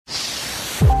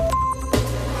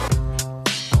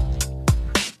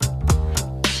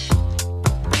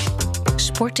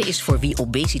Sporten is voor wie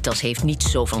obesitas heeft niet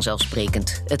zo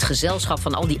vanzelfsprekend. Het gezelschap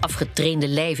van al die afgetrainde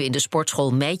lijven in de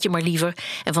sportschool mijt je maar liever.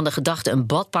 En van de gedachte een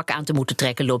badpak aan te moeten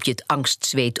trekken loopt je het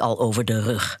angstzweet al over de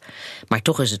rug. Maar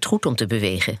toch is het goed om te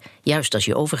bewegen, juist als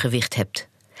je overgewicht hebt.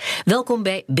 Welkom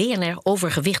bij BNR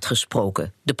Overgewicht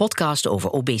Gesproken, de podcast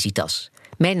over obesitas.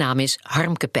 Mijn naam is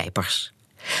Harmke Pijpers.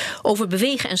 Over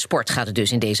bewegen en sport gaat het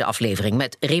dus in deze aflevering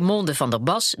met Raymonde van der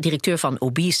Bas, directeur van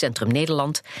Obese Centrum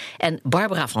Nederland, en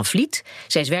Barbara van Vliet.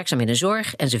 Zij is werkzaam in de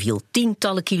zorg en ze viel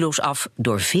tientallen kilo's af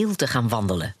door veel te gaan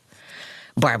wandelen.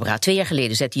 Barbara, 2 jaar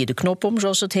geleden zette je de knop om,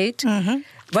 zoals het heet.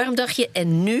 Waarom dacht je,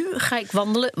 en nu ga ik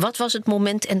wandelen? Wat was het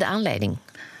moment en de aanleiding?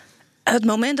 Het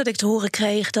moment dat ik te horen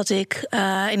kreeg dat ik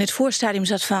in het voorstadium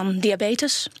zat van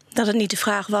diabetes. Dat het niet de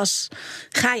vraag was,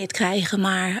 ga je het krijgen,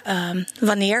 maar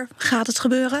wanneer gaat het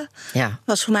gebeuren? Ja.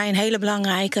 Was voor mij een hele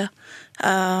belangrijke.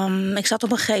 Ik zat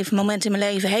op een gegeven moment in mijn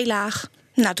leven heel laag.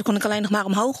 Nou, toen kon ik alleen nog maar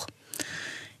omhoog.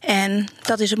 En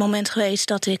dat is het moment geweest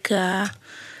dat ik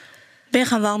ben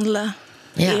gaan wandelen.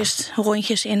 Ja. Eerst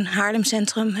rondjes in Haarlem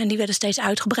Centrum en die werden steeds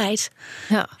uitgebreid.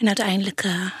 Ja. En uiteindelijk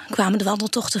kwamen de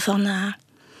wandeltochten van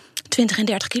 20 en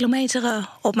 30 kilometer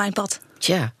op mijn pad.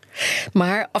 Tja,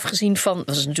 maar afgezien van,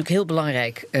 dat is natuurlijk heel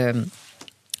belangrijk,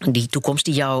 die toekomst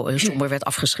die jou somber werd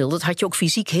afgeschilderd, had je ook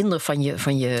fysiek hinder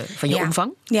van je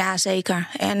omvang? Ja, zeker.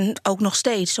 En ook nog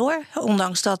steeds hoor.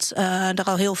 Ondanks dat er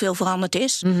al heel veel veranderd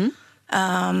is.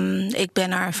 Ik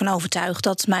ben ervan overtuigd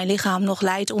dat mijn lichaam nog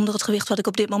lijdt onder het gewicht wat ik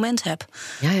op dit moment heb.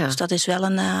 Ja. Dus dat is wel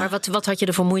een. Maar wat had je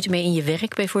er voor moeite mee in je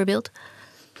werk bijvoorbeeld?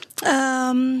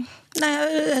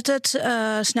 Het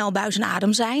snel buiten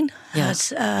adem zijn.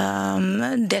 Ja.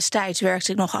 Destijds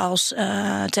werkte ik nog als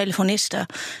telefoniste.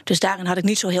 Dus daarin had ik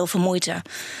niet zo heel veel moeite.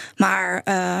 Maar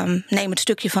neem het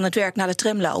stukje van het werk naar de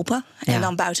tram lopen. Ja. En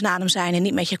dan buiten adem zijn en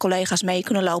niet met je collega's mee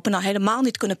kunnen lopen. En dan helemaal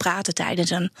niet kunnen praten tijdens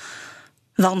een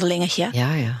wandelingetje.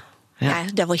 Ja,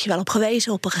 daar word je wel op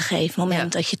gewezen op een gegeven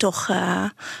moment. Ja. Dat je toch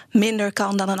minder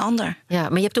kan dan een ander. Ja,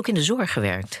 maar je hebt ook in de zorg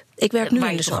gewerkt. Ik werk nu waar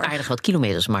in je de toch zorg. aardig wat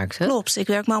kilometers maakt, hè? Klopt, ik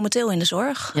werk momenteel in de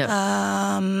zorg.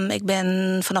 Ja. Ik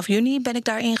ben vanaf juni ben ik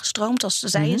daar ingestroomd als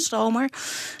zijinstromer.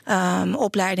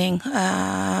 Opleiding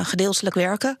gedeeltelijk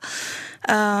werken.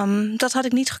 Dat had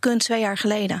ik niet gekund 2 jaar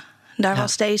geleden. Daar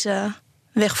was deze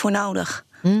weg voor nodig.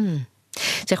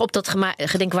 Zeg, op dat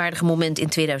gedenkwaardige moment in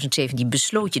 2017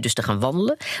 besloot je dus te gaan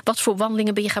wandelen. Wat voor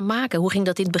wandelingen ben je gaan maken? Hoe ging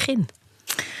dat in het begin?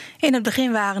 In het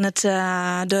begin waren het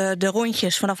de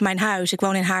rondjes vanaf mijn huis. Ik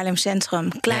woon in Haarlem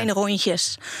Centrum. Kleine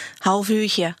rondjes, half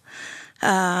uurtje.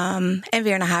 En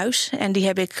weer naar huis. En die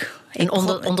heb ik. En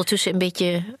ondertussen een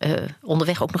beetje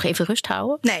onderweg ook nog even rust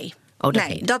houden? Nee.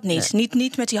 Dat niet. Nee.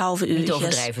 Niet met die halve uurtjes. Niet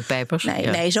overdrijven, Pijpers.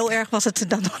 Nee, zo erg was het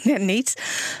dan nog net niet.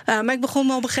 Maar ik begon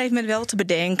me op een gegeven moment wel te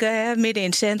bedenken. Hè, midden in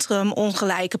het centrum,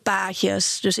 ongelijke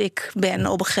paadjes. Dus ik ben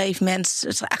op een gegeven moment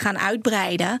het gaan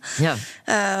uitbreiden. Ja.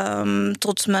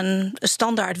 Tot mijn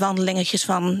standaard wandelingetjes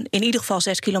van in ieder geval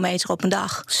 6 kilometer op een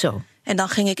dag. Zo. En dan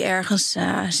ging ik ergens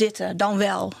zitten, dan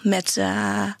wel met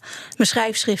mijn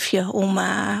schrijfschriftje om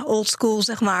oldschool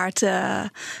zeg maar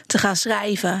te gaan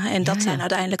schrijven. En dat zijn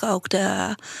uiteindelijk ook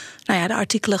de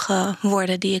artikelen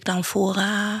geworden die ik dan voor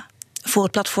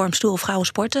het platform Stoere Vrouwen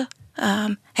Sporten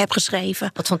heb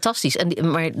geschreven. Wat fantastisch.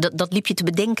 Maar dat liep je te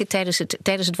bedenken tijdens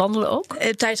het wandelen ook?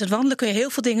 Tijdens het wandelen kun je heel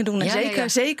veel dingen doen.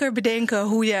 En zeker bedenken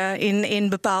hoe je in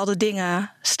bepaalde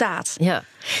dingen staat. Ja.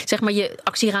 Zeg maar, je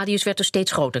actieradius werd dus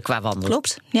steeds groter qua wandelen.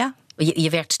 Klopt, ja. Je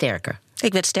werd sterker.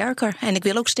 Ik werd sterker en ik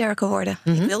wil ook sterker worden.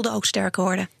 Ik wilde ook sterker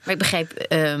worden. Maar ik begrijp,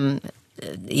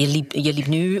 je liep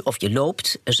nu, of je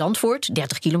loopt Zandvoort,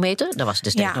 30 kilometer. Daar was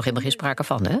destijds nog helemaal geen sprake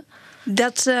van, hè?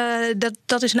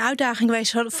 Dat is een uitdaging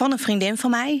geweest van een vriendin van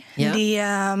mij. Ja. Die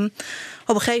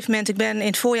op een gegeven moment, ik ben in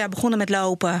het voorjaar begonnen met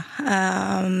lopen.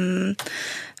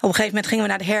 Op een gegeven moment gingen we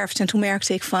naar de herfst en toen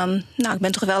merkte ik van, ik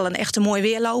ben toch wel een echte mooi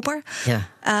weerloper.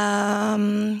 Ja.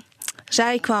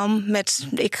 Zij kwam met,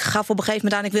 ik gaf op een gegeven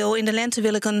moment aan, in de lente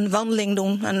wil ik een wandeling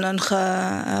doen, een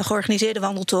georganiseerde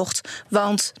wandeltocht.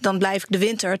 Want dan blijf ik de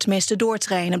winter tenminste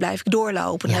doortrainen, blijf ik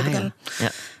doorlopen. Dan heb ik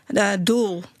een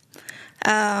doel.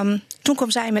 Toen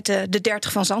kwam zij met de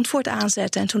 30 van Zandvoort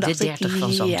aanzetten. En toen dacht ik,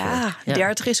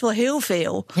 30 is wel heel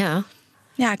veel. Ja.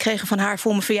 Ja, ik kreeg van haar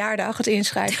voor mijn verjaardag het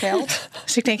inschrijfgeld.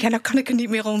 Dus ik denk, nou kan ik er niet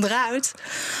meer onderuit.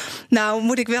 Nou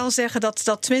moet ik wel zeggen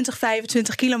dat 20,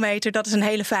 25 kilometer, dat is een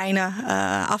hele fijne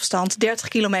afstand. 30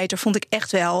 kilometer vond ik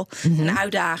echt wel een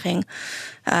uitdaging.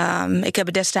 Ik heb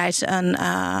er destijds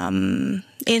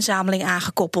inzameling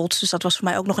aangekoppeld. Dus dat was voor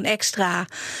mij ook nog een extra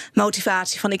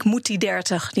motivatie van ik moet die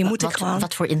 30, die moet ik gewoon.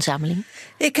 Wat voor inzameling?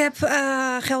 Ik heb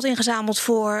geld ingezameld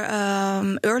voor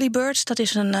Early Birds. Dat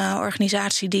is een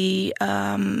organisatie die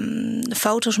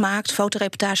foto's maakt,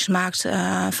 fotoreportages maakt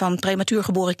van prematuur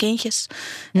geboren kindjes.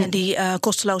 En die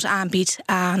kosteloos aanbiedt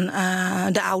aan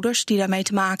de ouders die daarmee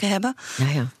te maken hebben.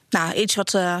 Ja. Nou, iets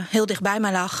wat heel dicht bij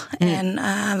mij lag. En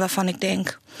waarvan ik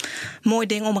denk, mooi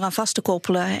ding om eraan vast te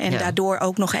koppelen. En daardoor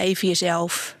ook nog even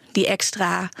jezelf die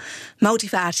extra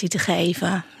motivatie te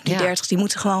geven. Die 30 die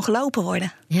moeten gewoon gelopen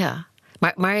worden. Ja.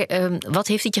 Maar wat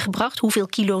heeft het je gebracht? Hoeveel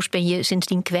kilo's ben je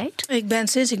sindsdien kwijt?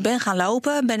 Sinds ik ben gaan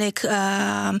lopen, ben ik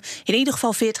in ieder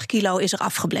geval 40 kilo is er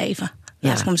afgebleven.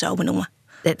 Laat ik hem zo benoemen.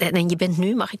 En je bent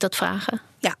nu, mag ik dat vragen?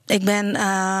 Ja, ik ben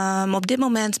op dit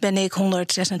moment ben ik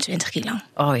 126 kilo.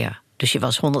 Oh ja, dus je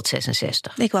was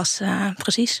 166. Ik was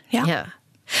precies, ja.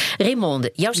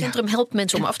 Raymonde, jouw centrum helpt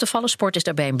mensen om af te vallen. Sport is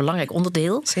daarbij een belangrijk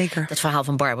onderdeel. Zeker. Dat verhaal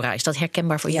van Barbara, is dat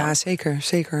herkenbaar voor jou? Ja,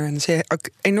 zeker. En ze ook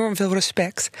enorm veel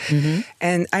respect.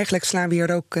 En eigenlijk slaan we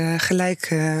hier ook gelijk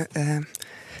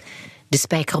de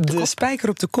spijker op de kop. De spijker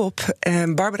op de kop.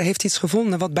 Barbara heeft iets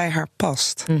gevonden wat bij haar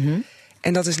past.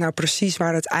 En dat is nou precies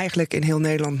waar het eigenlijk in heel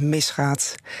Nederland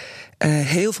misgaat.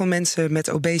 Heel veel mensen met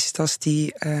obesitas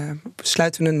die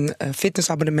sluiten een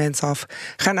fitnessabonnement af,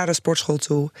 gaan naar de sportschool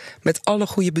toe met alle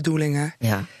goede bedoelingen.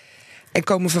 Ja. En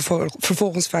komen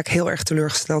vervolgens vaak heel erg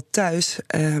teleurgesteld thuis.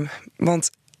 Want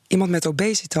iemand met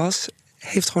obesitas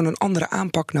heeft gewoon een andere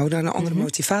aanpak nodig en een andere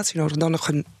motivatie nodig dan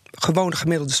een gewone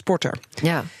gemiddelde sporter.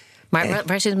 Ja. Maar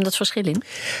waar zit hem dat verschil in?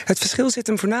 Het verschil zit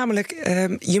hem voornamelijk,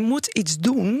 je moet iets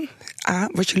doen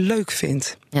wat je leuk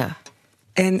vindt. Ja.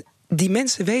 En die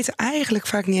mensen weten eigenlijk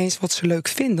vaak niet eens wat ze leuk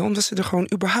vinden, omdat ze er gewoon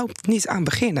überhaupt niet aan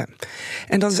beginnen.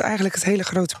 En dat is eigenlijk het hele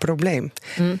grote probleem.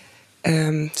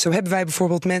 Zo hebben wij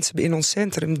bijvoorbeeld mensen in ons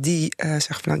centrum die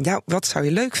zeggen van, ja, wat zou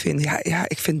je leuk vinden? Ja,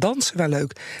 ik vind dansen wel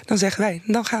leuk. Dan zeggen wij,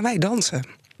 dan gaan wij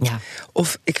dansen. Ja.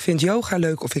 Of ik vind yoga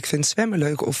leuk, of ik vind zwemmen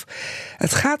leuk. Of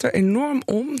het gaat er enorm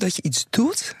om dat je iets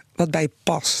doet wat bij je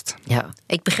past. Ja,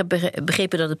 ik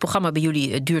begreep dat het programma bij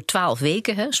jullie duurt 12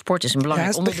 weken. Hè? Sport is een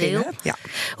belangrijk onderdeel. Ja.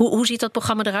 Hoe ziet dat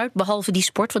programma eruit? Behalve die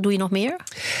sport, wat doe je nog meer?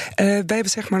 Wij hebben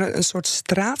zeg maar een soort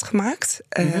straat gemaakt.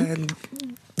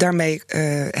 Daarmee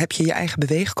heb je je eigen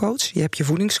beweegcoach. Je hebt je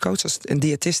voedingscoach, als een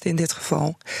diëtiste in dit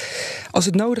geval. Als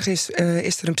het nodig is,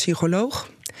 is er een psycholoog.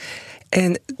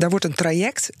 En daar wordt een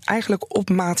traject eigenlijk op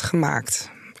maat gemaakt.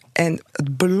 En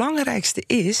het belangrijkste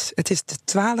is, het is de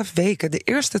 12 weken, de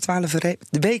eerste 12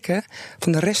 weken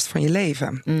van de rest van je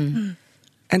leven.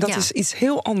 En dat is iets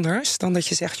heel anders dan dat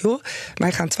je zegt, joh,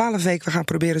 wij gaan 12 weken, we gaan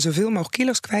proberen zoveel mogelijk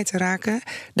kilo's kwijt te raken.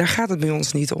 Daar gaat het bij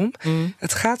ons niet om.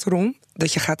 Het gaat erom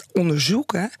dat je gaat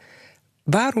onderzoeken,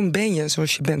 waarom ben je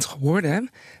zoals je bent geworden?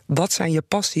 Wat zijn je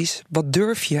passies? Wat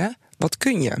durf je? Wat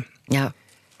kun je? Ja.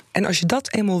 En als je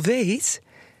dat eenmaal weet,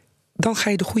 dan ga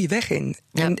je de goede weg in.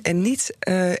 Ja. En niet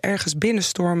ergens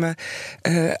binnenstormen,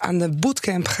 aan de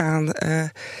bootcamp gaan.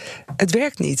 Het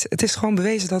werkt niet. Het is gewoon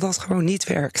bewezen dat dat gewoon niet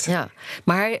werkt. Ja.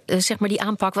 Maar zeg maar die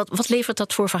aanpak, wat levert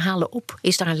dat voor verhalen op?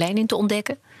 Is daar een lijn in te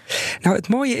ontdekken? Nou, het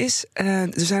mooie is, er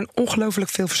zijn ongelooflijk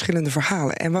veel verschillende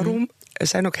verhalen. En waarom? Er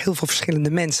zijn ook heel veel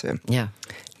verschillende mensen. Ja.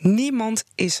 Niemand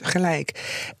is gelijk.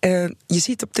 Je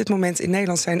ziet op dit moment in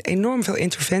Nederland zijn enorm veel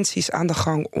interventies aan de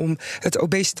gang om het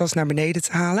obesitas naar beneden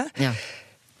te halen. Ja.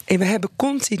 En we hebben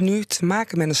continu te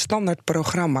maken met een standaard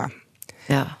programma.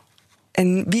 Ja.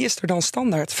 En wie is er dan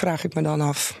standaard, vraag ik me dan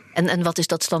af. En wat is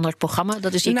dat standaard programma?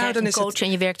 Dat is, je krijgt een coach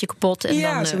en je werkt je kapot. En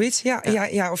ja, dan, zoiets.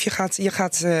 Ja. Of je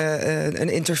gaat een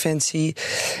interventie.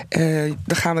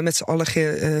 Dan gaan we met z'n allen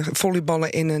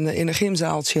volleyballen in een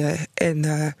gymzaaltje.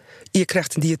 En je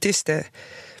krijgt een diëtiste.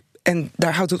 En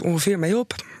daar houdt het ongeveer mee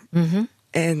op.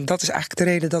 En dat is eigenlijk de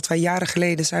reden dat wij jaren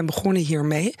geleden zijn begonnen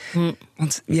hiermee.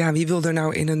 Want ja, wie wil er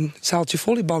nou in een zaaltje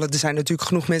volleyballen? Er zijn natuurlijk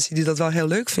genoeg mensen die dat wel heel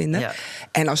leuk vinden. Ja.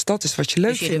 En als dat is wat je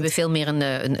leuk vindt. Dus jullie hebben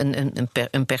veel meer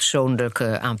een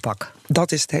persoonlijke aanpak.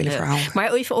 Dat is het hele verhaal.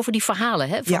 Maar even over die verhalen.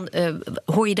 Hè?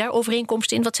 Hoor je daar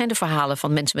overeenkomsten in? Wat zijn de verhalen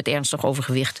van mensen met ernstig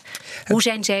overgewicht? Hoe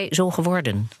zijn zij zo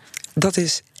geworden? Dat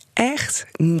is echt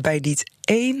bij niet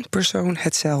één persoon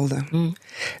hetzelfde.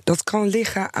 Dat kan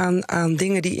liggen aan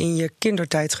dingen die in je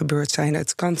kindertijd gebeurd zijn.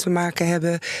 Het kan te maken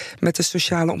hebben met de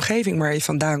sociale omgeving waar je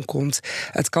vandaan komt.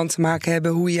 Het kan te maken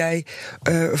hebben hoe jij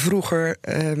vroeger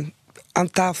aan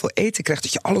tafel eten kreeg.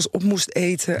 Dat je alles op moest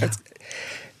eten. Ja.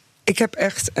 Ik heb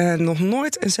echt nog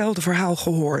nooit eenzelfde verhaal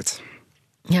gehoord.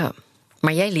 Ja.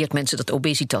 Maar jij leert mensen dat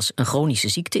obesitas een chronische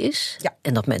ziekte is. Ja.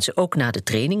 En dat mensen ook na de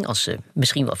training, als ze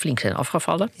misschien wel flink zijn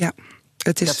afgevallen,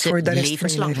 het is dat voor ze de rest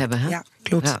levenslang van je leven hebben. Hè? Ja,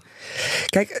 klopt. Ja.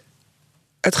 Kijk,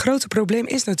 Het grote probleem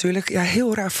is natuurlijk,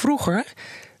 heel raar vroeger.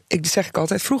 Zeg ik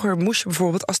altijd, vroeger moest je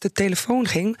bijvoorbeeld, als de telefoon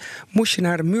ging, moest je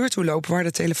naar de muur toe lopen waar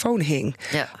de telefoon hing.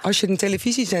 Ja. Als je een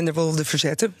televisiezender wilde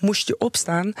verzetten, moest je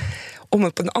opstaan om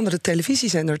op een andere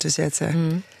televisiezender te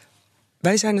zetten.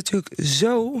 Wij zijn natuurlijk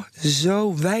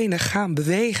zo weinig gaan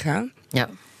bewegen. Ja.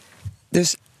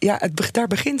 Dus daar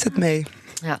begint het mee.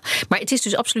 Ja. Maar het is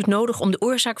dus absoluut nodig om de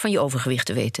oorzaak van je overgewicht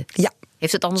te weten. Ja.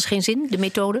 Heeft het anders geen zin, de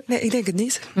methode? Nee, ik denk het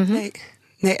niet.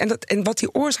 Nee, en wat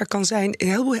die oorzaak kan zijn,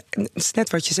 is net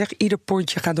wat je zegt, ieder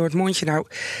pondje gaat door het mondje. Nou,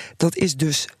 dat is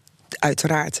dus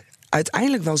uiteraard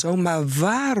uiteindelijk wel zo. Maar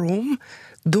waarom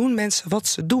doen mensen wat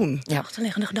ze doen? De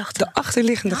achterliggende gedachten. De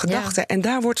achterliggende gedachten. En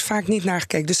daar wordt vaak niet naar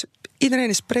gekeken. Dus iedereen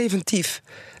is preventief.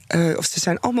 Of ze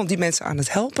zijn allemaal die mensen aan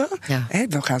het helpen. Ja.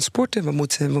 We gaan sporten, we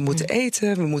moeten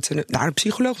eten, we moeten naar een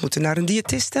psycholoog, we moeten naar een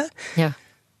diëtiste. Ja.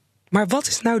 Maar wat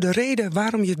is nou de reden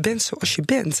waarom je bent zoals je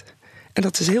bent? En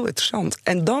dat is heel interessant.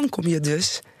 En dan kom je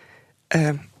dus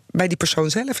bij die persoon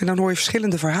zelf en dan hoor je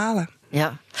verschillende verhalen.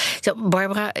 Ja. Zo,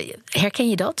 Barbara, herken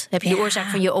je dat? Heb je de oorzaak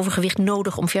van je overgewicht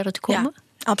nodig om verder te komen? Ja,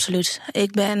 absoluut.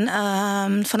 Ik ben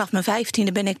vanaf mijn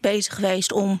 15e ben ik bezig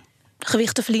geweest om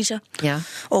gewicht te verliezen. Ja.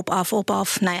 Op,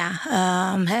 af. Nou ja,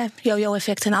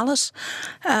 yo-yo-effect en alles.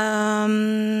 Maar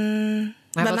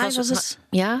bij mij was het...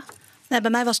 Ja? Nee,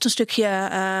 bij mij was het een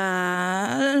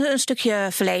stukje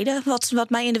verleden wat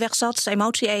mij in de weg zat.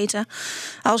 Emotie eten.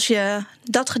 Als je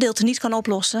dat gedeelte niet kan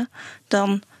oplossen,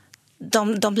 dan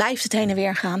blijft het heen en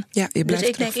weer gaan. Ja, dus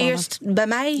ik denk eerst bij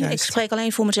mij, ik spreek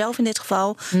alleen voor mezelf in dit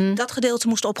geval, dat gedeelte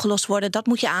moest opgelost worden, dat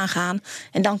moet je aangaan.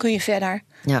 En dan kun je verder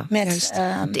met...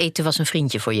 het eten was een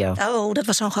vriendje voor jou? Oh, dat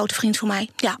was zo'n grote vriend voor mij,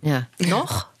 ja.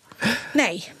 Nog?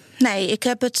 Nee, ik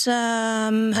heb het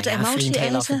emotie vriend eten.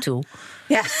 Heel af en toe.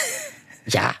 Ja.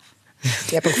 Ja.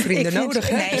 Je hebt ook vrienden nodig,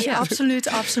 hè? Nee,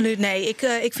 absoluut. Nee,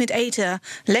 ik vind eten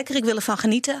lekker. Ik wil ervan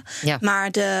genieten. Ja. Maar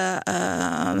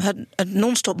het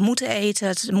non-stop moeten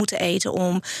eten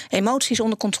om emoties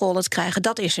onder controle te krijgen,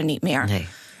 dat is er niet meer. Nee.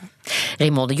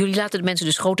 Raymonde, jullie laten de mensen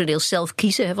dus grotendeels zelf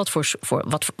kiezen, hè,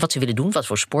 wat ze willen doen, wat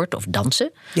voor sport of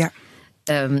dansen. Ja.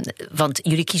 Want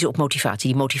jullie kiezen op motivatie.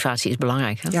 Die motivatie is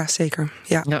belangrijk, hè? Ja, zeker.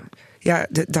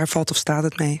 Daar valt of staat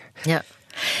het mee. Ja.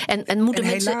 En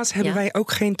helaas hebben wij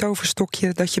ook geen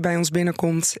toverstokje dat je bij ons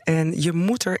binnenkomt. En je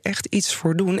moet er echt iets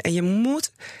voor doen. En je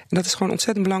moet, en dat is gewoon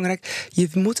ontzettend belangrijk, je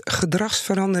moet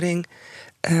gedragsverandering,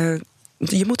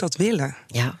 je moet dat willen.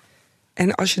 Ja.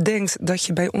 En als je denkt dat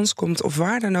je bij ons komt, of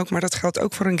waar dan ook, maar dat geldt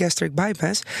ook voor een gastric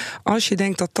bypass. Als je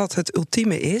denkt dat dat het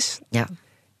ultieme is,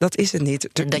 dat is het niet.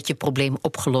 En dat je probleem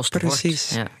opgelost wordt. Precies.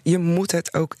 Ja. Je moet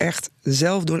het ook echt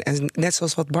zelf doen. En net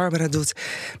zoals wat Barbara doet,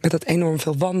 met dat enorm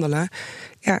veel wandelen.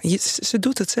 Ja, ze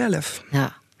doet het zelf.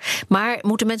 Ja. Maar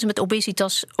moeten mensen met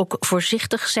obesitas ook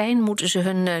voorzichtig zijn? Moeten ze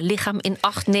hun lichaam in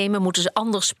acht nemen? Moeten ze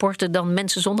anders sporten dan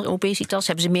mensen zonder obesitas?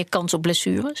 Hebben ze meer kans op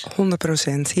blessures? 100%,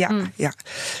 ja.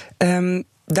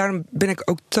 Daarom ben ik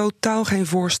ook totaal geen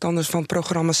voorstander van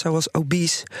programma's zoals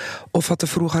Obese, of wat er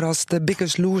vroeger als The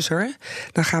Biggest Loser.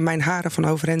 Dan gaan mijn haren van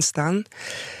overeind staan.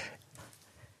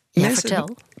 Ja,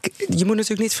 vertel. Je moet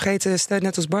natuurlijk niet vergeten, stel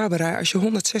net als Barbara, als je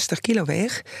 160 kilo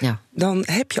weegt, dan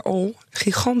heb je al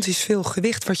gigantisch veel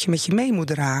gewicht wat je met je mee moet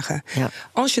dragen. Ja.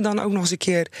 Als je dan ook nog eens een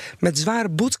keer met zware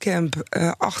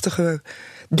bootcamp-achtige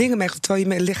dingen meegaat,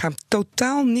 terwijl je lichaam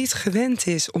totaal niet gewend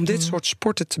is om dit soort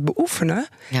sporten te beoefenen,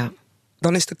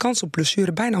 dan is de kans op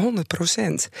blessure bijna 100%.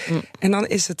 En dan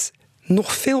is het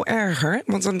nog veel erger,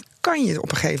 want dan kan je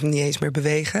op een gegeven moment niet eens meer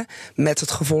bewegen, met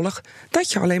het gevolg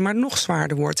dat je alleen maar nog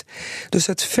zwaarder wordt. Dus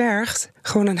het vergt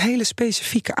gewoon een hele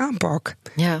specifieke aanpak.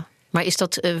 Ja. Maar is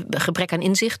dat gebrek aan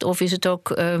inzicht, of is het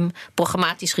ook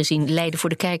programmatisch gezien lijden voor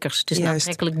de kijkers? Het is een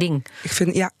aantrekkelijk ding. Ik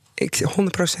vind,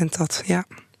 100% dat, ja.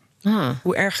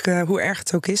 Hoe erg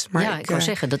het ook is. Maar ik wou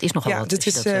zeggen, dat is nogal wat.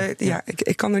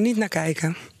 Ik kan er niet naar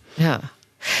kijken. Ja.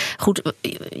 Goed,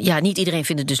 niet iedereen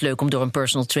vindt het dus leuk om door een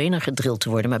personal trainer gedrild te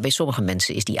worden, maar bij sommige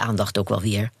mensen is die aandacht ook wel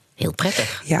weer heel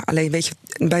prettig. Ja, alleen weet je,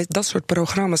 bij dat soort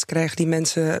programma's krijgen die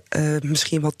mensen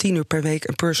misschien wel 10 uur per week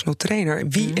een personal trainer.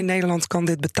 Wie in Nederland kan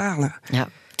dit betalen? Ja.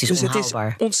 Het is onhaalbaar.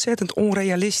 Het is ontzettend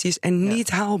onrealistisch en niet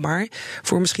haalbaar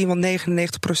voor misschien wel 99%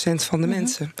 van de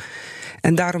mensen.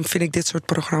 En daarom vind ik dit soort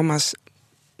programma's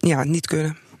niet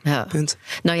kunnen. Ja. Punt.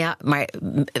 Nou ja, maar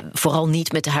vooral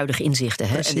niet met de huidige inzichten.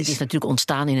 Hè? En het is natuurlijk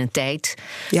ontstaan in een tijd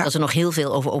dat we nog heel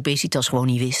veel over obesitas gewoon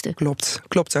niet wisten.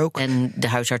 Klopt ook. En de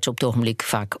huisarts op het ogenblik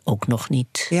vaak ook nog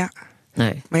niet. Ja.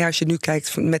 Nee. Maar als je nu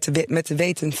kijkt met de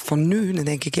weten van nu, dan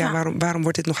denk ik, waarom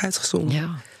wordt dit nog uitgezonden?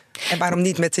 Ja. En waarom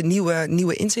niet met de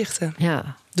nieuwe inzichten?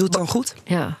 Ja. Doe het dan goed.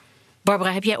 Ja.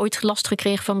 Barbara, heb jij ooit last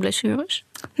gekregen van blessures?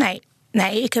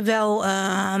 Nee, ik heb wel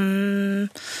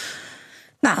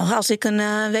Nou, als ik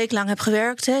een week lang heb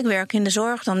gewerkt, ik werk in de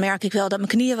zorg, dan merk ik wel dat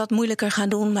mijn knieën wat moeilijker gaan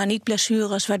doen, maar niet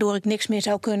blessures, waardoor ik niks meer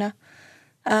zou kunnen.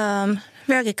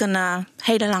 Werk ik een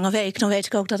hele lange week, dan weet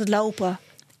ik ook dat het lopen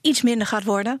iets minder gaat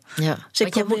worden. Ja.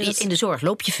 Dus in de zorg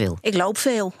loop je veel? Ik loop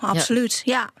veel, absoluut,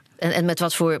 ja. En met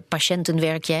wat voor patiënten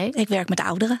werk jij? Ik werk met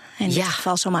ouderen, in dit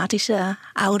geval somatische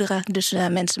ouderen, dus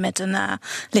mensen met een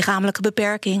lichamelijke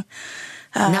beperking.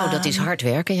 Nou, dat is hard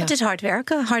werken, ja. Het is hard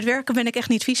werken. Hard werken ben ik echt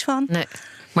niet vies van. Nee.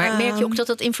 Maar merk je ook dat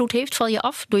dat invloed heeft? Val je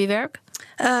af door je werk?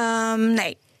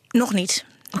 Nee, nog niet.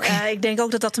 Okay. Ik denk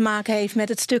ook dat dat te maken heeft met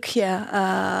het stukje.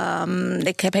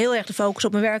 Ik heb heel erg de focus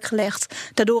op mijn werk gelegd.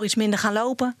 Daardoor iets minder gaan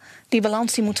lopen. Die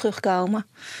balans die moet terugkomen.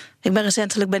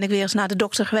 Recentelijk ben ik weer eens naar de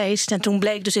dokter geweest. En toen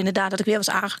bleek dus inderdaad dat ik weer was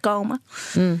aangekomen.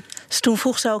 Dus toen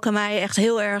vroeg ze ook aan mij echt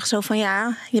heel erg zo van...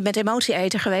 ja, je bent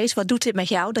emotieeter geweest. Wat doet dit met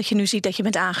jou dat je nu ziet dat je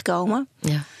bent aangekomen?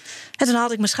 Ja. En toen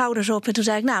had ik mijn schouders op en toen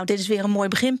zei ik... nou, dit is weer een mooi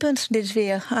beginpunt. Dit is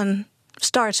weer een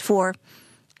start voor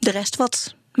de rest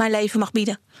wat mijn leven mag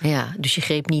bieden. Ja, dus je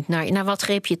greep niet naar wat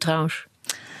greep je trouwens?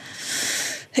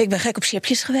 Ik ben gek op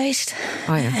chipjes geweest.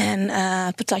 Oh ja. En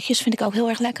patatjes vind ik ook heel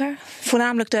erg lekker.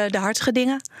 Voornamelijk de hartige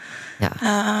dingen.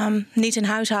 Ja. Niet in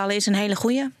huis halen is een hele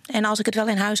goeie. En als ik het wel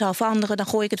in huis haal voor anderen, dan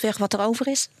gooi ik het weg wat er over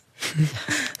is. Een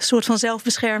soort van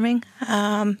zelfbescherming.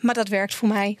 Maar dat werkt voor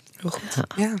mij. Heel goed.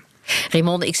 Ja.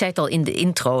 Raymonde, ik zei het al in de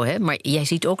intro, hè, maar jij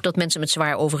ziet ook dat mensen met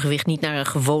zwaar overgewicht niet naar een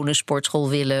gewone sportschool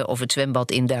willen of het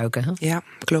zwembad induiken. Hè? Ja,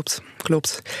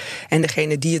 klopt. En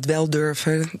degene die het wel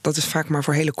durven, dat is vaak maar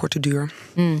voor hele korte duur.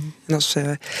 En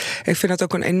ik vind dat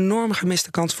ook een enorm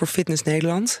gemiste kans voor Fitness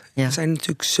Nederland. Ja. Er zijn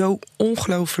natuurlijk zo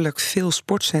ongelooflijk veel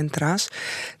sportcentra's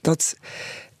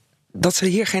dat ze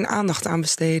hier geen aandacht aan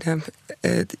besteden.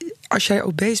 Als jij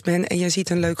obese bent en je ziet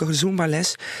een leuke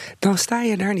Zumba-les, dan sta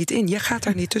je daar niet in. Je gaat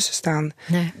daar niet tussen staan.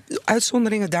 Nee.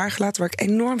 Uitzonderingen daar gelaten, waar ik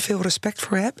enorm veel respect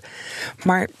voor heb.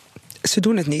 Maar ze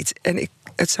doen het niet. En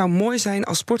het zou mooi zijn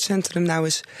als sportcentrum nou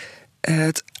eens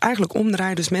het eigenlijk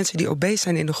omdraaien. Dus mensen die obese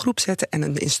zijn in een groep zetten en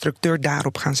een instructeur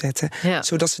daarop gaan zetten. Ja.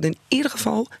 Zodat ze er in ieder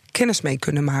geval kennis mee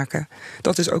kunnen maken.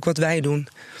 Dat is ook wat wij doen.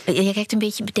 Je kijkt een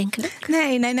beetje bedenkelijk?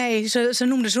 Nee. Ze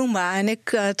noemde Zumba. En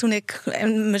toen ik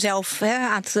mezelf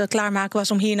aan het klaarmaken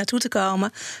was om hier naartoe te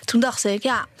komen, toen dacht ik,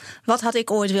 ja, wat had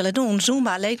ik ooit willen doen?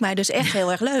 Zumba leek mij dus echt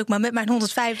heel erg leuk. Maar met mijn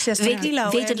 165 kilo.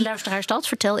 Weten de luisteraars dat?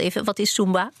 Vertel even, wat is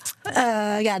Zumba?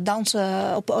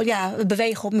 Dansen,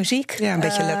 bewegen op muziek. Ja, een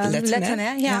beetje letten,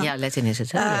 hè? Ja, letten is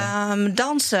het. Hè?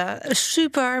 Dansen,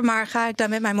 super. Maar ga ik daar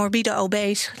met mijn morbide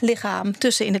obese lichaam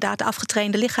tussen inderdaad de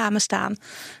afgetrainde lichamen staan?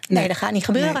 Nee, dat gaat niet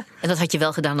gebeuren. Nee. En dat had je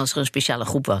wel gedaan als er een speciale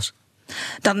groep was?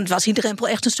 Dan was die drempel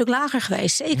echt een stuk lager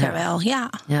geweest. Zeker wel, ja.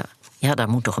 Ja, daar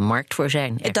moet toch een markt voor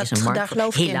zijn. Daar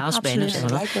geloof ik helaas in.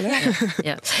 Bijna.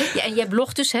 Ja, en jij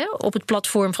blogt dus op het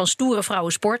platform van Stoere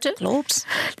Vrouwen Sporten. Klopt.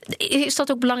 Is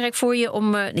dat ook belangrijk voor je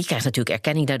om, je krijgt natuurlijk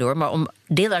erkenning daardoor, maar om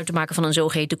deel uit te maken van een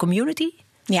zogeheten community?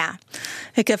 Ja,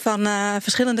 ik heb van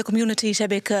verschillende communities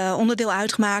onderdeel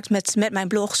uitgemaakt met mijn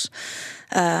blogs.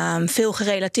 Veel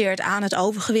gerelateerd aan het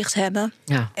overgewicht hebben.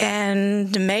 Ja. En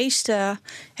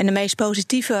de meest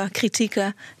positieve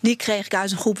kritieken, die kreeg ik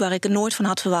uit een groep waar ik het nooit van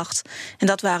had verwacht. En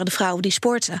dat waren de vrouwen die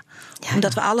sporten. Ja.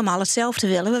 Omdat we allemaal hetzelfde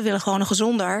willen. We willen gewoon een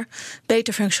gezonder,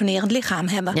 beter functionerend lichaam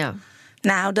hebben. Ja.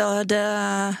 Nou,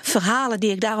 de verhalen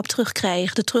die ik daarop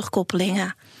terugkreeg, de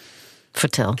terugkoppelingen.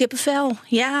 Vertel. Kippenvel.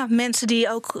 Ja, mensen die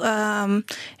ook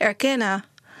erkennen,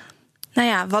 nou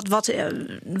ja,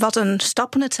 wat een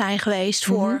stappen het zijn geweest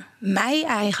voor mij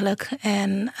eigenlijk.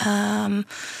 En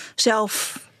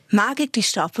zelf maak ik die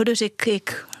stappen. Dus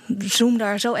ik zoom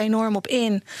daar zo enorm op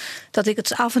in dat ik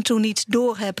het af en toe niet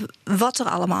doorheb wat er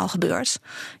allemaal gebeurt.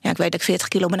 Ja, ik weet dat ik 40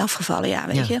 kilo ben afgevallen,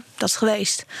 weet je. Dat is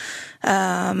geweest.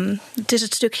 Het is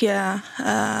het stukje,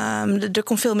 er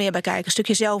komt veel meer bij kijken. Een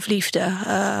stukje zelfliefde.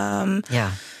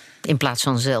 In plaats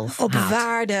van zelf. Op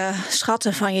waarde,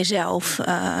 schatten van jezelf.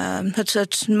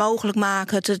 Het mogelijk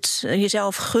maken, het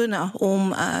jezelf gunnen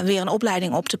om weer een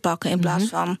opleiding op te pakken. In plaats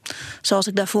van, zoals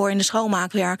ik daarvoor in de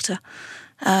schoonmaak werkte.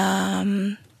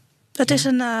 Het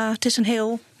is een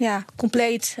heel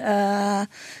compleet.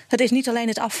 Het is niet alleen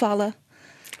het afvallen.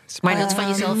 Maar dat van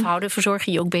jezelf houden, verzorg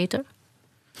je ook beter?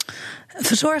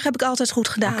 Verzorgen heb ik altijd goed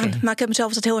gedaan. Okay. Maar ik heb mezelf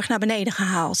altijd heel erg naar beneden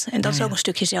gehaald. En dat is ook een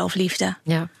stukje zelfliefde.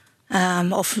 Ja.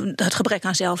 Of het gebrek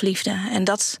aan zelfliefde. En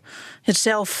dat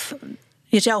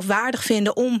jezelf waardig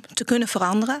vinden om te kunnen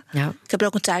veranderen. Ja. Ik heb het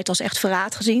ook een tijd als echt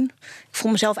verraad gezien. Ik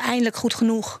vond mezelf eindelijk goed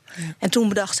genoeg. Ja. En toen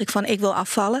bedacht ik van, ik wil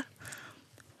afvallen.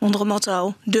 Onder een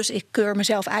motto, dus ik keur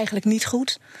mezelf eigenlijk niet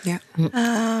goed. Ja.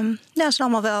 Dat zijn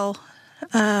allemaal wel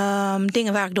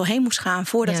dingen waar ik doorheen moest gaan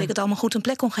voordat ik het allemaal goed een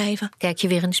plek kon geven. Kijk je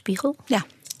weer in de spiegel? Ja.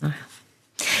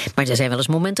 Maar er zijn wel eens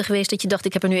momenten geweest dat je dacht...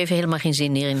 ik heb er nu even helemaal geen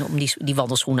zin meer in om die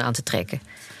wandelschoenen aan te trekken.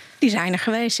 Die zijn er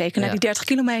geweest, zeker na die 30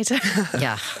 kilometer.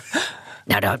 Ja.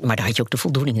 Nou, maar daar had je ook de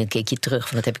voldoening. Dan keek je terug,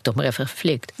 van dat heb ik toch maar even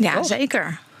geflikt. Ja,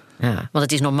 zeker. Ja, want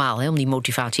het is normaal hè, om die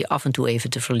motivatie af en toe even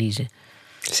te verliezen.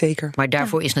 Zeker. Maar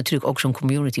daarvoor is natuurlijk ook zo'n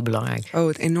community belangrijk. Oh,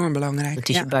 het enorm belangrijk. Het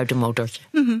is je buitenmotortje.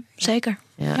 Zeker,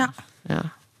 ja.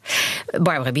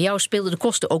 Barbara, bij jou speelden de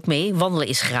kosten ook mee. Wandelen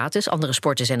is gratis, andere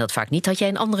sporten zijn dat vaak niet. Had jij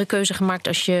een andere keuze gemaakt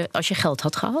als je geld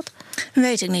had gehad?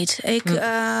 Weet ik niet.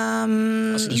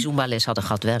 Als ze die Zumba-les hadden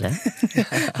gehad wel, hè?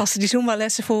 Als ze die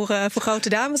Zumba-lessen voor grote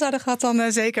dames hadden gehad,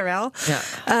 dan zeker wel. Ja.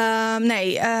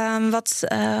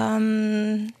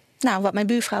 Wat mijn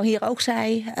buurvrouw hier ook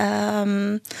zei...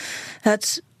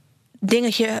 het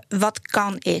dingetje, wat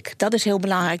kan ik? Dat is heel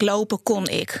belangrijk. Lopen kon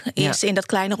ik. Eerst in dat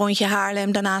kleine rondje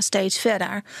Haarlem, daarna steeds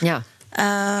verder. Ja.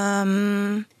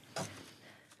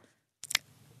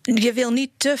 Je wil niet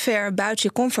te ver buiten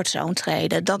je comfortzone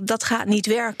treden. Dat gaat niet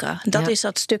werken. Dat is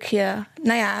dat stukje...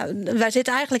 Nou ja, wij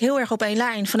zitten eigenlijk heel erg op één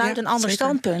lijn. Vanuit een ander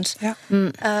standpunt. Ja.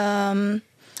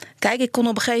 Kijk, ik kon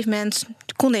op een gegeven moment...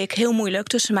 heel moeilijk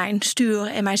tussen mijn stuur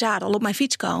en mijn zadel op mijn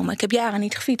fiets komen. Ik heb jaren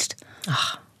niet gefietst.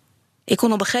 Ach. Ik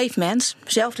kon op een gegeven moment,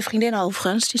 dezelfde vriendin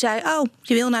overigens... die zei,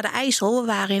 je wil naar de IJssel. We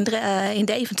waren in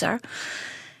Deventer.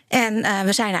 En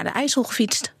we zijn naar de IJssel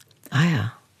gefietst. Ah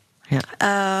ja.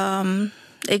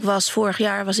 Vorig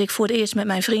jaar was ik voor het eerst met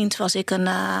mijn vriend... was ik een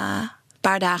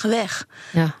paar dagen weg.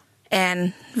 Ja.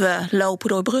 En we lopen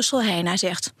door Brussel heen. Hij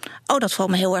zegt, dat valt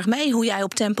me heel erg mee... hoe jij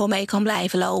op tempo mee kan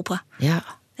blijven lopen. Ja.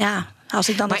 Ja.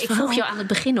 Maar ik vroeg jou aan het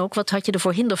begin ook, wat had je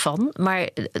ervoor hinder van? Maar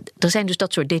er zijn dus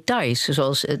dat soort details,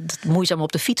 zoals het moeizaam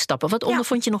op de fiets stappen. Wat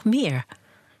ondervond je nog meer?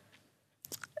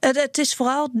 Het is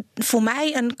vooral voor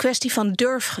mij een kwestie van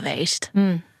durf geweest.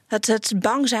 Het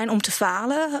bang zijn om te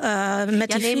falen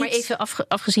met die fiets. Maar even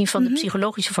afgezien van de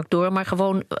psychologische factoren... maar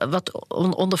gewoon, wat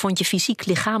ondervond je fysiek,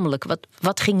 lichamelijk?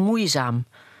 Wat ging moeizaam?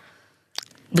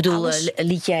 Ik bedoel,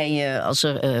 liet jij als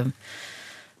er...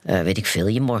 weet ik veel,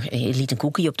 je liet een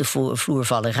koekie op de vloer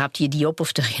vallen. Raapte je die op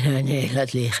of dacht je, nee,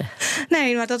 laat liggen?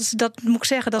 Nee, maar dat moet ik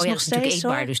zeggen, dat is nog dat steeds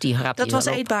eetbaar, hoor. Dus die raapte dat was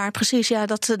eetbaar, precies. Ja,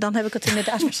 dan heb ik het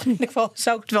inderdaad waarschijnlijk wel,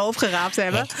 zou ik het wel opgeraapt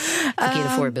hebben. Nee, verkeerde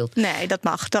voorbeeld. Nee, dat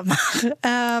mag.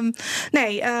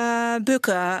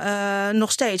 Bukken,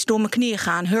 nog steeds door mijn knieën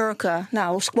gaan, hurken.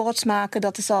 Nou, squats maken,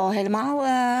 dat is al helemaal...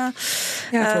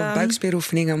 voor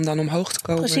buikspieroefeningen om dan omhoog te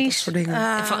komen. Precies. Dat soort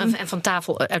dingen. En van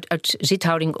tafel, uit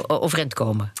zithouding overeind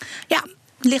komen. Ja,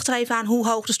 ligt er even aan hoe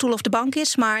hoog de stoel of de bank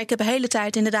is. Maar ik heb de hele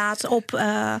tijd inderdaad op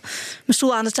mijn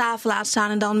stoel aan de tafel laten staan...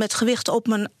 en dan met gewicht op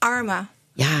mijn armen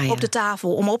op de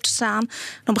tafel om op te staan.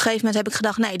 En op een gegeven moment heb ik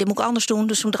gedacht, nee, dit moet ik anders doen.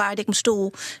 Dus toen draaide ik mijn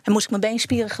stoel en moest ik mijn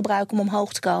beenspieren gebruiken om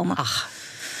omhoog te komen. Ach.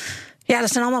 Ja,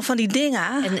 dat zijn allemaal van die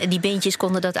dingen. En die beentjes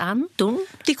konden dat aan toen?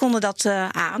 Die konden dat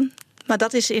aan. Maar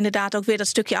dat is inderdaad ook weer dat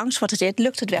stukje angst wat er zit.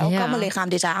 Lukt het wel? Kan mijn lichaam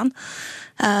dit aan?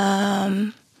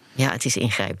 Ja, het is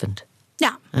ingrijpend.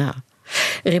 Ja.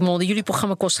 Raymonde, jullie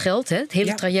programma kost geld, hè? Het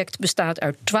hele traject bestaat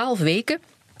uit 12 weken.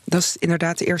 Dat is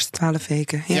inderdaad de eerste 12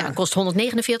 weken. Ja, het kost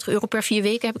 €149 per 4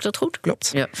 weken, heb ik dat goed? Klopt.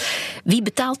 Ja. Wie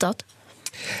betaalt dat?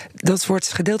 Dat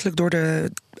wordt gedeeltelijk door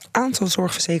de aantal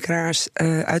zorgverzekeraars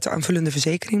uit de aanvullende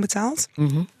verzekering betaald.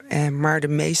 Maar de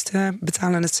meeste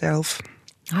betalen het zelf.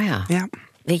 Oh ja.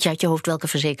 Weet je uit je hoofd welke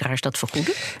verzekeraars dat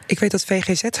vergoeden? Ik weet dat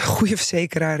VGZ een goede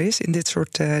verzekeraar is in dit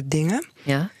soort dingen.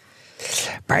 Ja.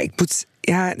 Maar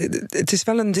het is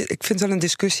wel ik vind het wel een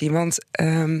discussie. Want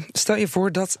stel je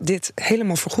voor dat dit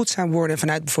helemaal vergoed zou worden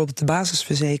vanuit bijvoorbeeld de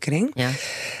basisverzekering. Ja.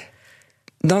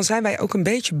 Dan zijn wij ook een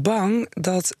beetje bang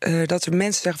dat er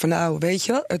mensen zeggen van nou, weet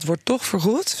je, het wordt toch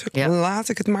vergoed. Ja. Laat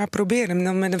ik het maar proberen. En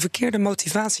dan met een verkeerde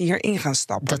motivatie hierin gaan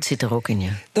stappen. Dat zit er ook in,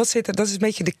 ja. Dat is een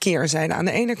beetje de keerzijde. Aan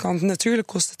de ene kant natuurlijk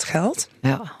kost het geld.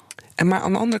 Ja. Maar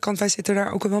aan de andere kant, wij zitten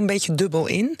daar ook wel een beetje dubbel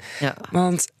in. Ja.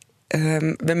 Want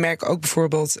we merken ook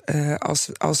bijvoorbeeld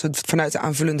als het vanuit de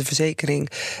aanvullende verzekering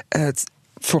het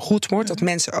vergoed wordt, dat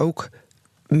mensen ook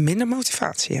minder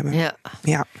motivatie hebben. Ja.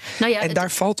 Nou ja, en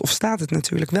daar valt of staat het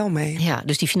natuurlijk wel mee. Ja,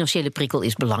 dus die financiële prikkel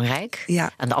is belangrijk.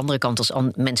 Ja. Aan de andere kant, als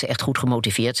mensen echt goed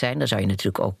gemotiveerd zijn, daar zou je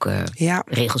natuurlijk ook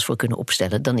regels voor kunnen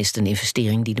opstellen. Dan is het een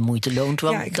investering die de moeite loont.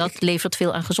 Want dat levert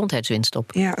veel aan gezondheidswinst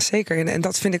op. Ja, zeker. En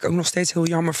dat vind ik ook nog steeds heel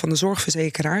jammer van de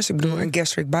zorgverzekeraars. Ik bedoel, een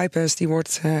gastric bypass die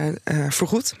wordt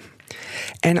vergoed.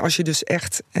 En als je dus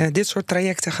echt dit soort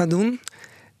trajecten gaat doen,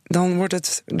 dan wordt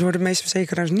het door de meeste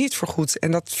verzekeraars niet vergoed.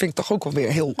 En dat vind ik toch ook wel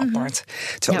weer heel apart.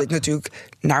 Terwijl dit natuurlijk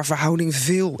naar verhouding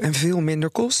veel en veel minder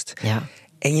kost. Ja.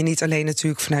 En je niet alleen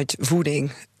natuurlijk vanuit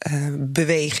voeding,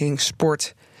 beweging,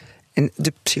 sport en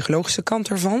de psychologische kant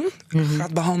ervan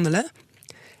gaat behandelen.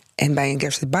 En bij een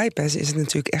gastric bypass is het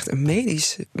natuurlijk echt een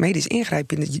medisch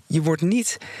ingrijpen. Je wordt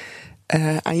niet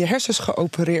aan je hersens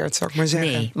geopereerd, zou ik maar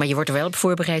zeggen. Nee, maar je wordt er wel op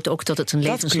voorbereid ook dat het een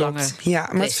levenslange klopt. Ja,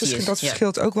 maar dat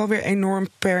verschilt ook wel weer enorm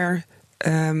per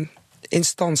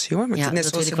instantie, hoor. Ja, net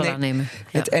dat zoals wil ik wel aannemen.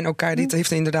 Het NOK dit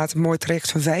heeft inderdaad een mooi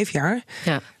traject van 5 jaar.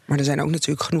 Ja. Maar er zijn ook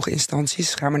natuurlijk genoeg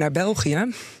instanties. Ga maar naar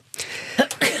België.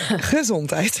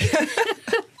 Gezondheid.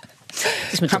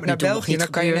 Ga maar naar België, dan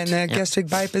kan je een gastric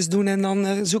bypass doen en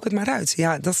dan zoek het maar uit.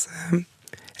 Ja,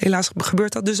 helaas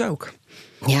gebeurt dat dus ook.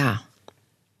 Ja.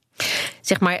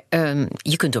 Zeg maar,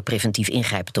 je kunt door preventief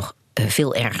ingrijpen toch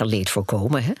veel erger leed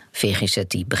voorkomen. Hè? VGZ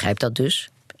die begrijpt dat dus.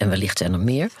 En wellicht zijn er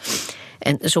meer.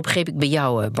 En zo begreep ik bij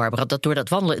jou, Barbara, dat door dat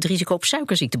wandelen het risico op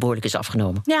suikerziekte behoorlijk is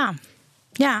afgenomen.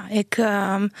 Ja, ik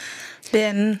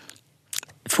ben...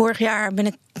 Vorig jaar ben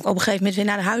ik op een gegeven moment weer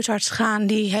naar de huisarts gegaan.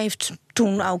 Die heeft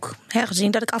toen ook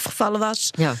gezien dat ik afgevallen was.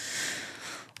 Ja.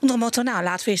 Onder de motto,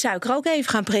 laten we je suiker ook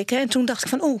even gaan prikken. En toen dacht ik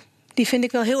van, die vind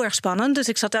ik wel heel erg spannend. Dus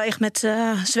ik zat daar echt met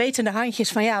zwetende handjes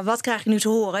van, wat krijg ik nu te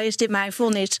horen? Is dit mijn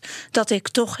vonnis dat ik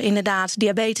toch inderdaad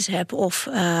diabetes heb?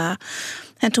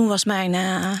 En toen was mijn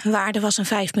waarde een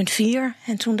 5,4.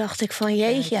 En toen dacht ik van,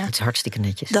 jeetje. Het is hartstikke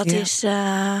netjes. Dat is...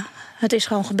 Het is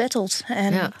gewoon gebetteld.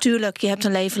 En natuurlijk, je hebt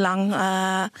een leven lang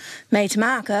mee te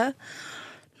maken.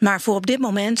 Maar voor op dat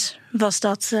moment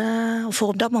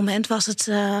was het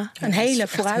een hele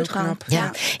vooruitgang.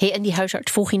 Ja. Hey, en die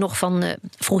huisarts vroeg je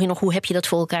nog hoe heb je dat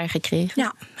voor elkaar gekregen?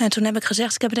 Ja, en toen heb ik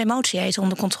gezegd, ik heb het emotieeten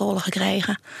onder controle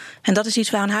gekregen. En dat is iets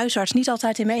waar een huisarts niet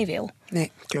altijd in mee wil.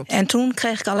 Nee, klopt. En toen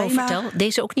kreeg ik alleen maar... Vertel,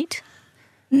 deze ook niet?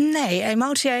 Nee,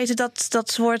 emotie eten,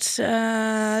 dat wordt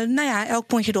elk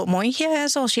pondje door het mondje. Hè,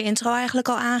 zoals je intro eigenlijk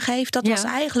al aangeeft. Dat was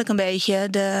eigenlijk een beetje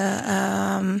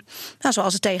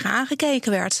zoals het tegenaan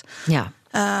gekeken werd. Ja,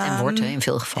 en wordt in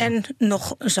veel gevallen. En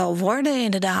nog zal worden,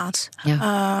 inderdaad.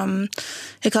 Ja.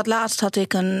 Laatst had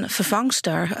ik een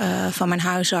vervangster van mijn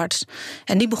huisarts.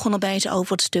 En die begon opeens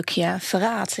over het stukje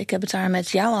verraad. Ik heb het daar met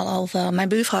jou al over. Mijn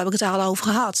buurvrouw heb ik het daar al over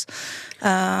gehad.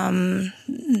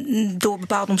 Door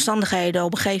bepaalde omstandigheden.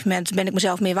 Op een gegeven moment ben ik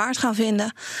mezelf meer waard gaan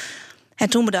vinden. En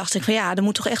toen bedacht ik van er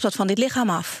moet toch echt wat van dit lichaam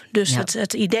af. Dus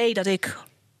het idee dat ik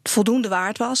voldoende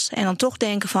waard was. En dan toch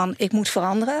denken van ik moet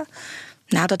veranderen.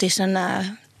 Dat is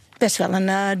best wel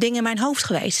een ding in mijn hoofd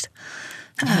geweest.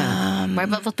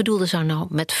 Maar wat bedoelde ze nou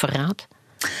met verraad?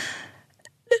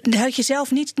 Het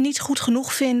jezelf niet goed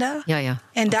genoeg vinden.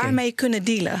 En daarmee kunnen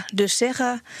dealen. Dus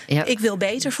zeggen, ik wil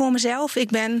beter voor mezelf. Ik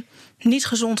ben niet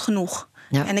gezond genoeg.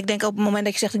 Ja. En ik denk op het moment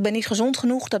dat je zegt, ik ben niet gezond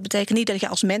genoeg... dat betekent niet dat je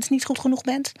als mens niet goed genoeg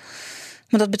bent.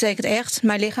 Maar dat betekent echt,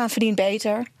 mijn lichaam verdient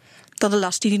beter... dan de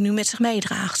last die hij nu met zich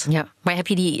meedraagt. Ja. Maar heb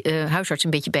je die huisarts een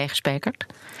beetje bijgespijkerd?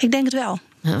 Ik denk het wel.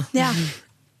 Ja. Ja,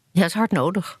 het is hard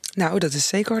nodig. Nou, dat is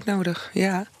zeker hard nodig,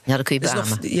 ja. Ja, dat kun je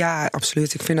beamen. Ja,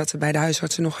 absoluut. Ik vind dat er bij de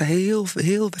huisartsen nog heel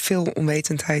veel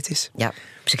onwetendheid is. Ja,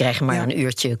 ze krijgen maar een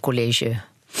uurtje college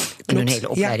in hun hele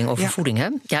opleiding over voeding. Hè?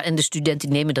 Ja, en de studenten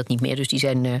nemen dat niet meer. Dus die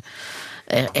zijn,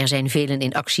 er zijn velen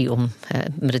in actie om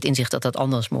met het inzicht dat dat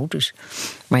anders moet. Dus,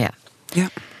 maar ja.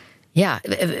 Ja,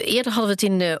 eerder hadden we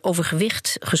het in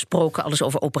overgewicht gesproken, alles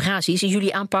over operaties. Is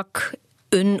jullie aanpak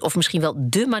of misschien wel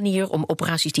de manier om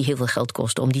operaties die heel veel geld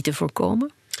kosten, om die te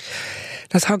voorkomen?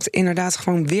 Dat hangt inderdaad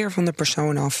gewoon weer van de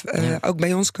persoon af. Ook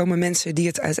bij ons komen mensen die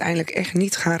het uiteindelijk echt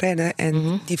niet gaan redden.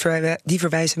 En die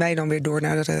verwijzen wij dan weer door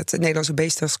naar het Nederlandse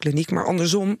Obesitaskliniek. Maar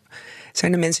andersom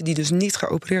zijn er mensen die dus niet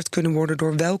geopereerd kunnen worden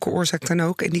door welke oorzaak dan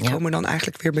ook. En die komen dan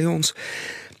eigenlijk weer bij ons.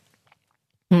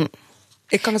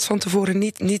 Ik kan het van tevoren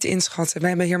niet inschatten.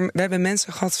 We hebben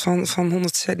mensen gehad van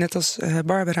 100, net als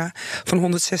Barbara, van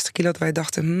 160 kilo... dat wij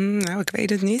dachten, ik weet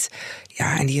het niet.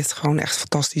 Ja, en die het gewoon echt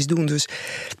fantastisch doen. Dus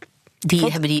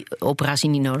hebben die operatie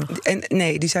niet nodig? En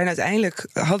nee, die zijn uiteindelijk,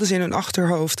 hadden ze in hun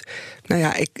achterhoofd...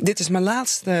 dit is mijn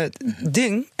laatste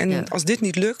ding. En als dit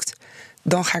niet lukt,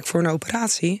 dan ga ik voor een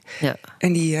operatie. Ja.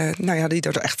 En die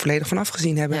er echt volledig van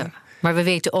afgezien hebben. Ja. Maar we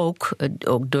weten ook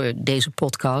door deze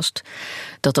podcast,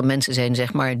 dat er mensen zijn,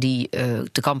 zeg maar, die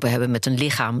te kampen hebben met een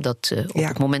lichaam dat op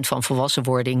het moment van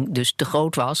volwassenwording dus te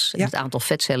groot was. En het aantal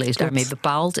vetcellen is daarmee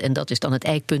bepaald. En dat is dan het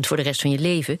eikpunt voor de rest van je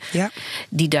leven. Ja.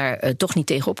 Die daar toch niet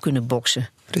tegenop kunnen boksen.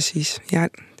 Precies, ja.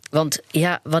 Want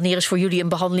wanneer is voor jullie een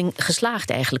behandeling geslaagd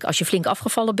eigenlijk? Als je flink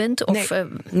afgevallen bent? Of,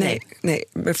 nee.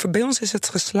 Bij ons is het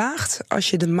geslaagd als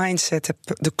je de mindset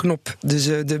hebt, de knop, dus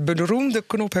de beroemde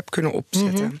knop hebt kunnen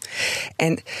opzetten.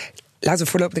 En laten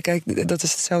we voorlopig kijken, dat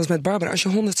is hetzelfde met Barbara. Als je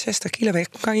 160 kilo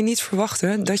weegt, kan je niet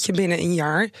verwachten dat je binnen een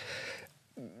jaar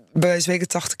bij wijze van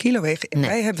 80 kilo weegt.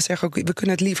 Nee. Wij zeggen ook, we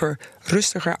kunnen het liever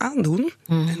rustiger aandoen.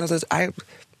 En dat het eigenlijk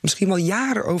misschien wel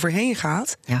jaren overheen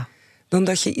gaat. Ja. Dan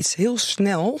dat je iets heel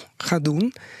snel gaat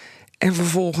doen En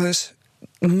vervolgens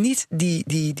niet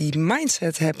die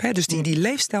mindset heb. Hè? Dus die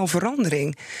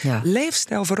leefstijlverandering. Ja.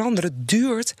 Leefstijl veranderen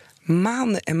duurt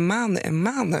maanden en maanden en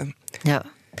maanden. Ja.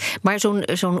 Maar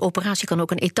zo'n operatie kan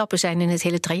ook een etappe zijn in het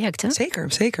hele traject, hè?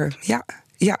 Zeker.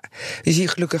 Ja. Je ziet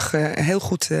gelukkig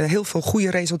heel veel goede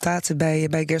resultaten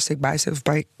bij gastric biceps of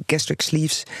bij gastric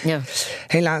sleeves. Ja.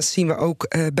 Helaas zien we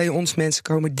ook bij ons mensen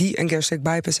komen die een gastric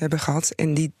bypass hebben gehad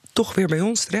en die toch weer bij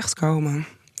ons terechtkomen.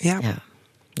 Ja.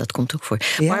 Dat komt ook voor.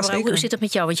 Ja, Barbara, hoe zit het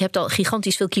met jou? Want je hebt al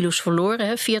gigantisch veel kilo's verloren,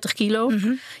 hè? 40 kilo.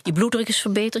 Mm-hmm. Je bloeddruk is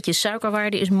verbeterd, je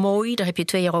suikerwaarde is mooi. Daar heb je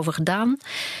 2 jaar over gedaan.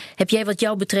 Heb jij wat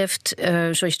jou betreft,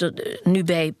 zoals je er nu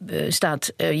bij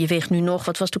staat... je weegt nu nog,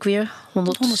 wat was het ook weer?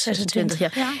 126.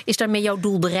 Ja. Is daarmee jouw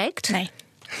doel bereikt?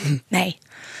 Nee.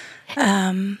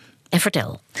 En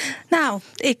vertel. Nou,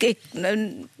 ik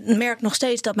merk nog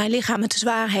steeds dat mijn lichaam het te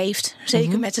zwaar heeft.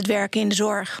 Zeker met het werken in de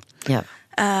zorg. Ja.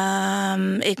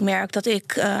 Ik merk dat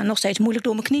ik nog steeds moeilijk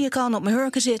door mijn knieën kan, op mijn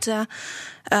hurken zitten.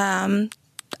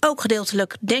 Ook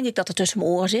gedeeltelijk denk ik dat het tussen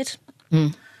mijn oren zit.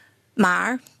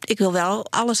 Maar ik wil wel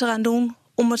alles eraan doen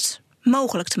om het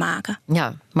mogelijk te maken.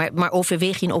 Ja, maar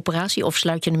overweeg je een operatie of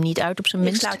sluit je hem niet uit op zijn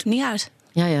minst? Ik sluit hem niet uit.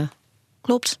 Ja.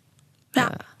 Klopt.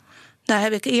 Ja. Daar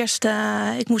heb ik eerst...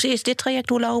 ik moest eerst dit traject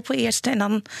doorlopen. En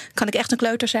dan kan ik echt een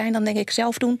kleuter zijn. Dan denk ik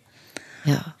zelf doen.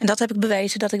 Ja. En dat heb ik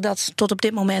bewezen dat ik dat tot op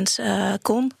dit moment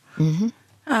kon. Mm-hmm.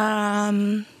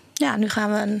 Nu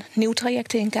gaan we een nieuw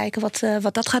traject in kijken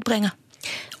wat dat gaat brengen.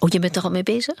 Oh, je bent er al mee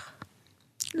bezig?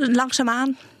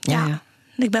 Langzaamaan, ja.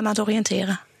 Ik ben me aan het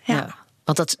oriënteren. Ja.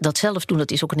 Want dat zelf doen,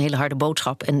 dat is ook een hele harde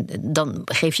boodschap. En dan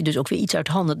geef je dus ook weer iets uit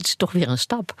handen. Dat is toch weer een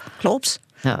stap. Klopt.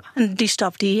 Ja. En die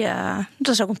stap,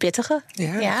 dat is ook een pittige.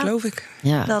 Ja, geloof ik.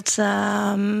 Ja. Dat...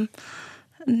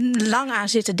 lang aan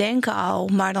zitten denken al,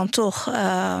 maar dan toch,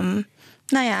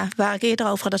 waar ik eerder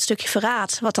over had, dat stukje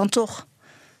verraad, wat dan toch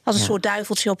als een soort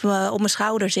duiveltje op mijn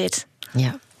schouder zit.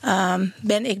 Ja.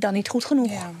 Ben ik dan niet goed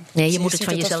genoeg? Ja. Nee, je moet het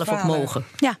van jezelf ook mogen.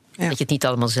 Ja. Dat je het niet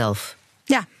allemaal zelf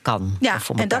kan. Ja,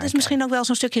 en dat is misschien ook wel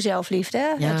zo'n stukje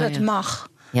zelfliefde. Hè? Het mag.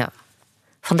 Ja.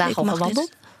 Vandaag al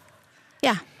gewandeld?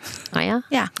 Ja. Ah ja?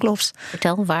 Ja, klopt.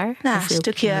 Vertel, waar? Nou,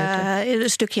 een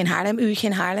stukje in Haarlem, een uurtje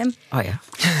in Haarlem. Oh ja.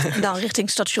 En dan richting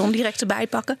het station direct erbij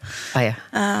pakken. Oh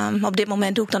ja. Op dit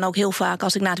moment doe ik dan ook heel vaak,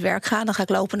 als ik naar het werk ga, dan ga ik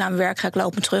lopen naar mijn werk, ga ik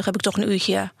lopen terug. Heb ik toch een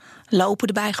uurtje lopen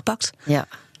erbij gepakt. Ja.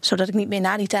 Zodat ik niet meer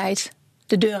na die tijd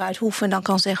de deur uit hoef en dan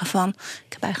kan zeggen van,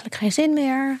 ik heb eigenlijk geen zin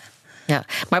meer. Ja,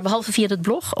 maar behalve via het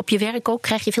blog, op je werk ook,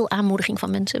 krijg je veel aanmoediging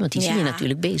van mensen? Want die zie je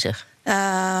natuurlijk bezig.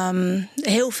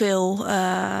 Heel veel,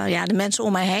 de mensen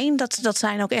om mij heen. Dat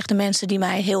zijn ook echt de mensen die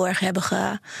mij heel erg hebben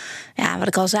wat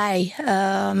ik al zei.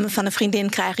 Van een vriendin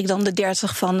krijg ik dan de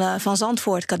 30 van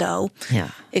Zandvoort cadeau. Ja.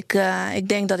 Ik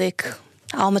denk dat ik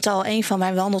al met al een van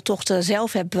mijn wandeltochten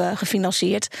zelf heb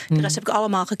gefinancierd. De rest heb ik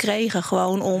allemaal gekregen.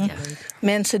 Gewoon om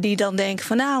mensen die dan denken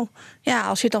van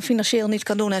als je het dan financieel niet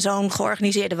kan doen en zo'n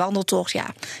georganiseerde wandeltocht,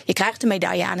 je krijgt een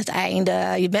medaille aan het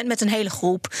einde. Je bent met een hele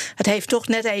groep. Het heeft toch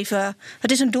net even.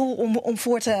 Het is een doel om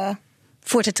voor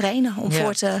te trainen, om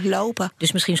voor te lopen.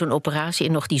 Dus misschien zo'n operatie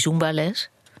en nog die Zumba-les?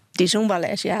 Die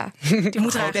Zumba-les, ja. Die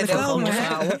moet er eigenlijk komen.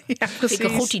 Ja, vind ik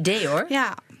een goed idee, hoor.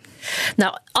 Ja.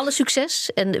 Nou, alle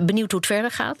succes en benieuwd hoe het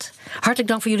verder gaat. Hartelijk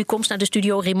dank voor jullie komst naar de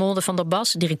studio. Raymonde van der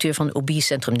Bas, directeur van Obese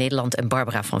Centrum Nederland, en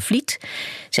Barbara van Vliet.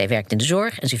 Zij werkt in de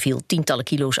zorg en ze viel tientallen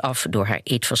kilo's af door haar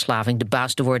eetverslaving de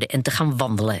baas te worden en te gaan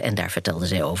wandelen. En daar vertelde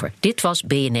zij over. Dit was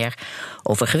BNR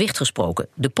Over Gewicht Gesproken,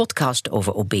 de podcast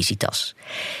over obesitas.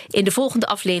 In de volgende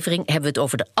aflevering hebben we het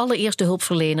over de allereerste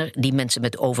hulpverlener die mensen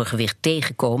met overgewicht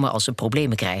tegenkomen als ze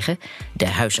problemen krijgen, de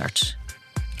huisarts.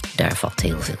 Daar valt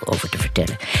heel veel over te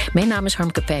vertellen. Mijn naam is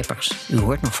Harmke Pijpers. U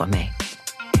hoort nog van mij.